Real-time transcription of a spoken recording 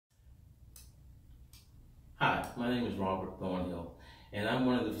my name is Robert Thornhill, and I'm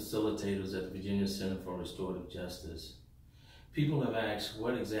one of the facilitators at the Virginia Center for Restorative Justice. People have asked,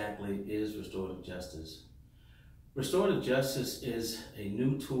 what exactly is restorative justice? Restorative justice is a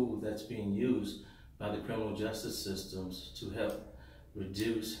new tool that's being used by the criminal justice systems to help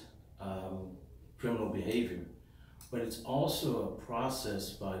reduce criminal behavior. But it's also a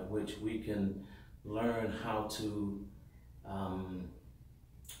process by which we can learn how to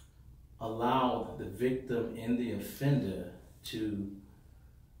allow the victim and the offender to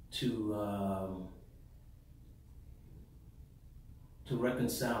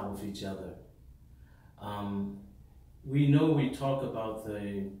reconcile with each other. We talk about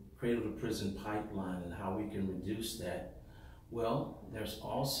the cradle to prison pipeline and how we can reduce that. Well, there's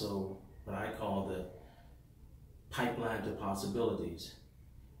also what I call the pipeline to possibilities.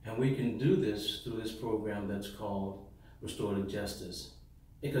 And we can do this through this program that's called Restorative Justice.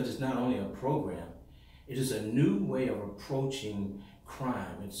 Because it's not only a program, it is a new way of approaching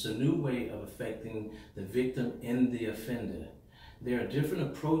crime. It's a new way of affecting the victim and the offender. There are different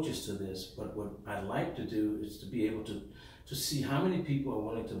approaches to this, but what I'd like to do is to be able to see how many people are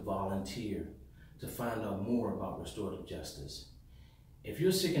willing to volunteer to find out more about restorative justice. If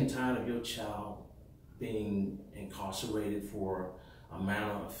you're sick and tired of your child being incarcerated for a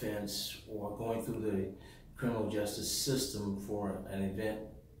minor offense or going through the criminal justice system for an event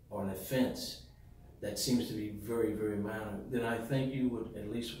or an offense that seems to be very, very minor, then I think you would at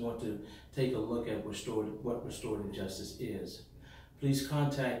least want to take a look at what restorative justice is. Please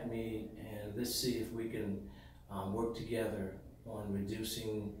contact me and let's see if we can work together on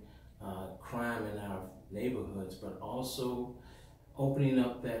reducing crime in our neighborhoods, but also opening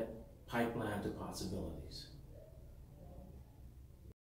up that pipeline to possibilities.